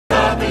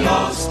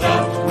all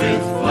stuffed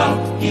with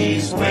fluff.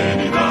 He's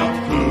Winnie the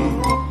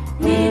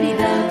Pooh. Winnie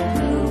the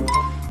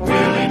Pooh.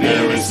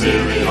 Willy-nilly,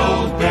 silly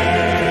old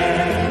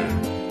bear.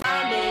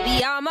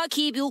 Baby, I'ma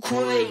keep you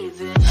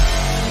craving.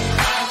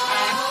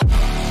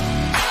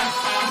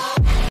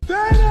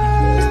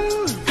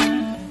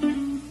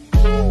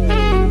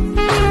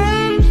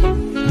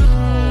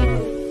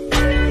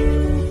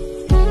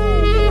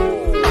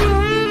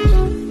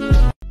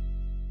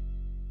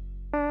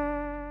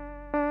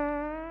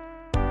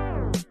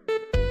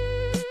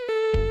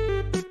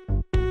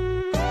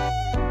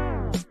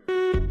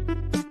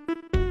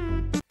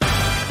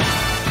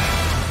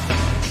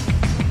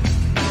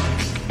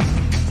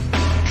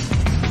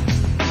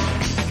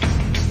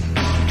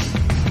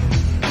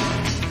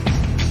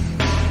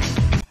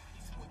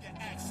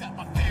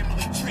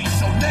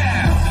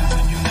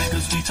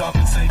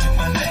 Talking, saving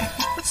my name.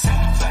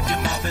 Seems like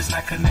your mouth is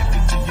not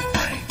connected to your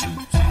brain.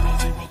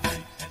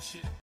 2003 and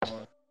shit. 1,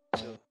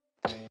 2,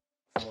 3,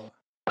 4.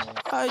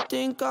 I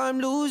think I'm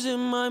losing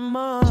my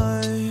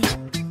mind,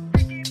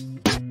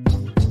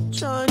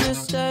 trying to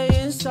stay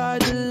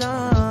inside the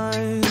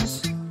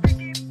lines.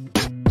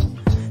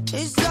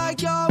 It's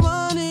like you're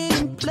running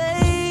in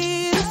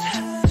place.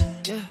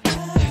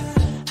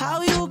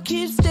 How you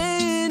keep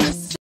staying the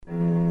same.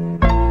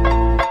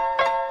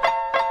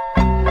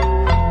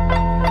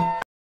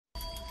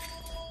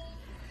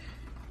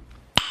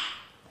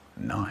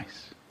 Nice.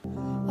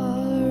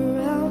 All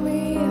around me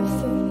are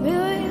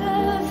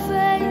familiar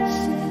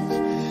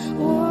faces,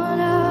 worn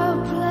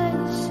out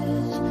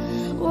places,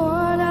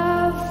 worn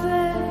out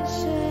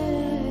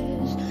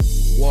faces.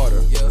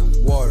 Water, yeah,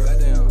 water,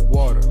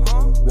 water,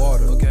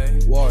 water, okay,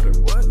 water,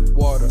 what,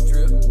 water,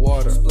 drip,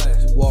 water,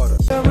 splash, water.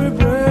 Every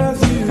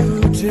breath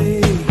you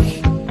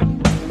take,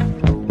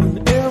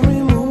 and every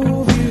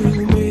move you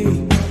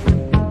make,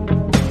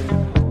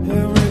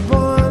 every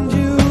bond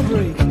you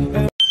break.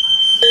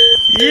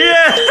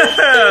 Yeah!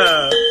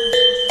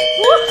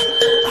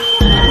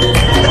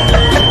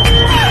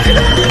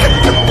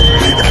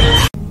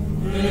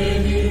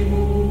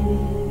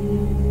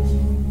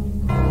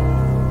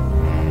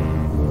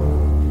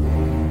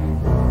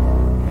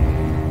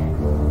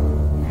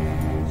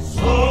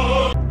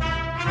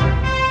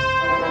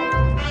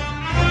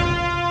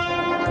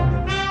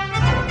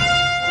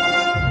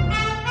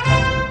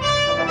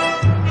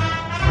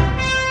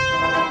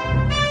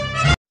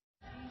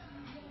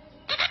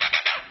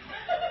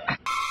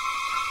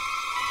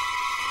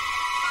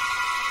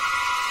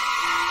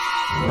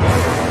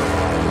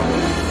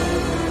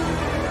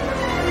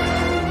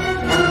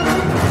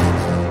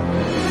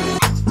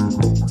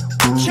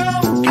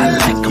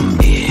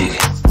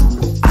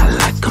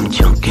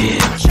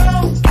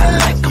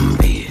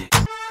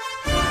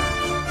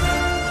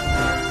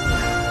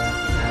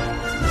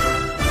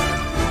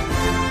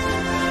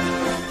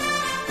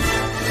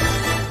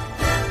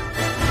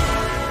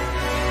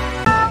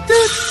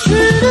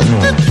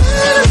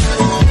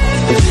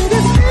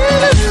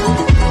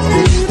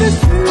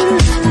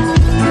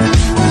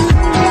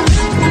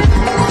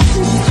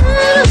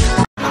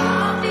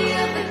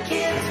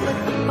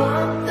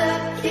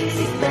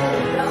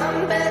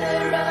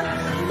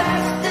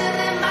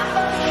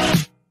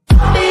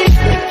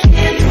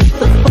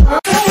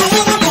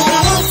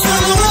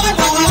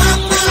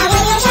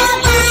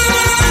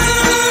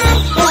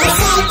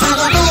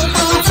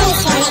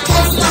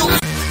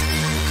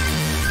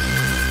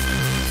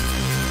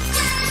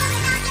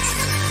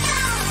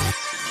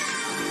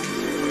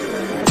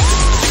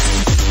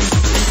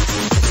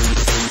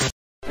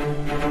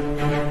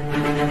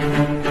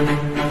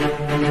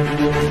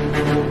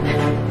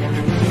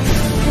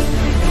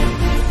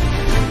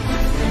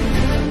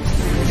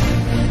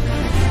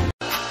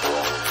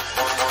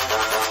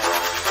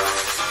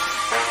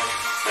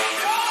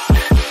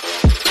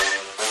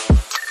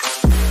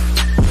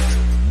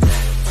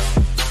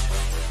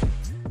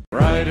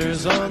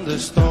 Riders on the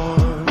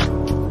storm,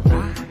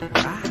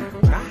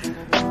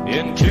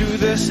 into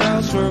this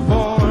house we're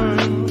born.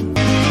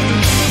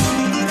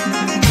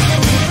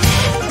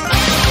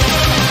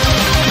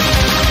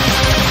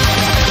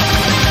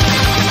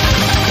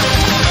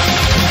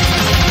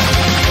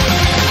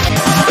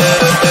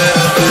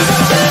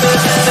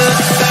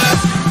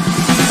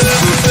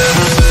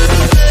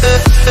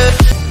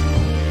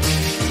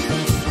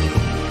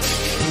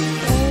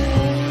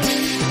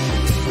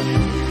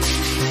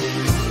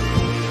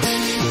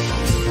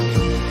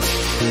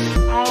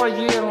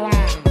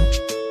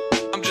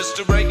 I'm just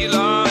a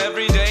regular,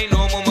 everyday,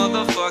 normal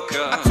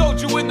motherfucker. I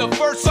told you in the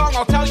first song,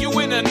 I'll tell you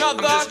in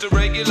another. I'm just a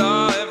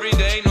regular,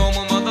 everyday,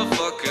 normal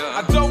motherfucker.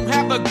 I don't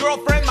have a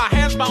girlfriend, my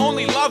hand's my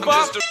only lover.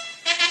 I'm just a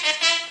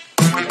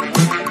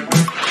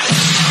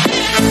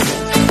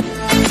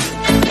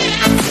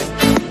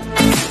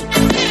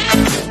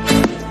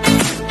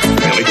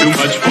Really too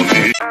much for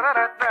me.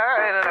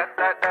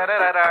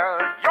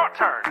 Your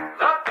turn.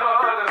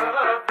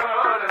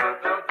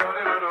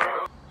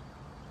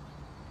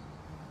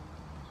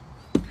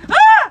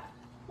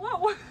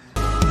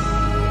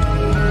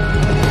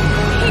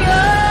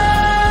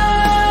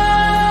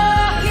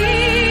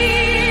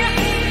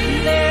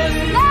 There's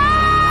no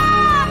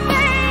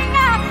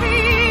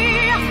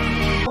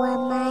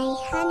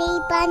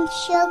bun,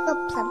 sugar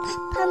plum,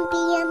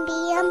 pumpy umby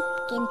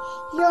umpkin.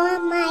 You're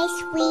my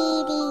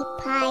sweetie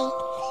pie.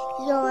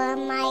 You're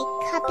my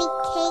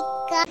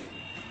cupcake.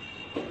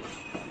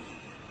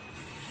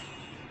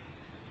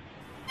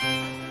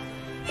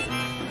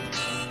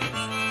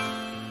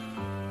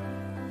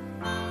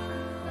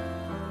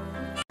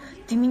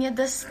 Ты меня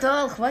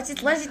достал,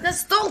 хватит лазить на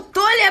стол,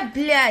 Толя,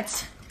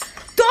 блядь!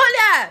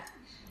 Толя!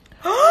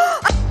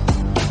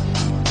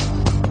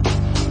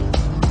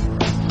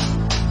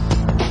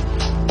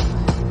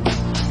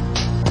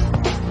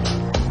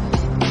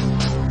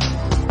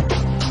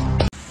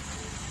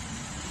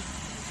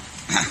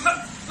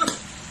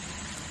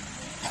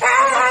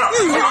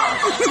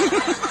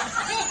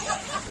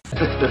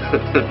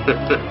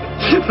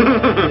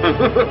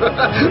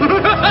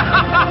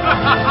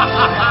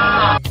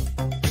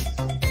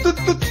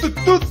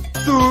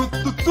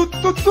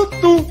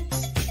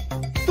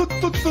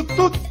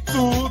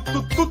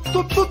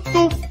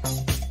 Tut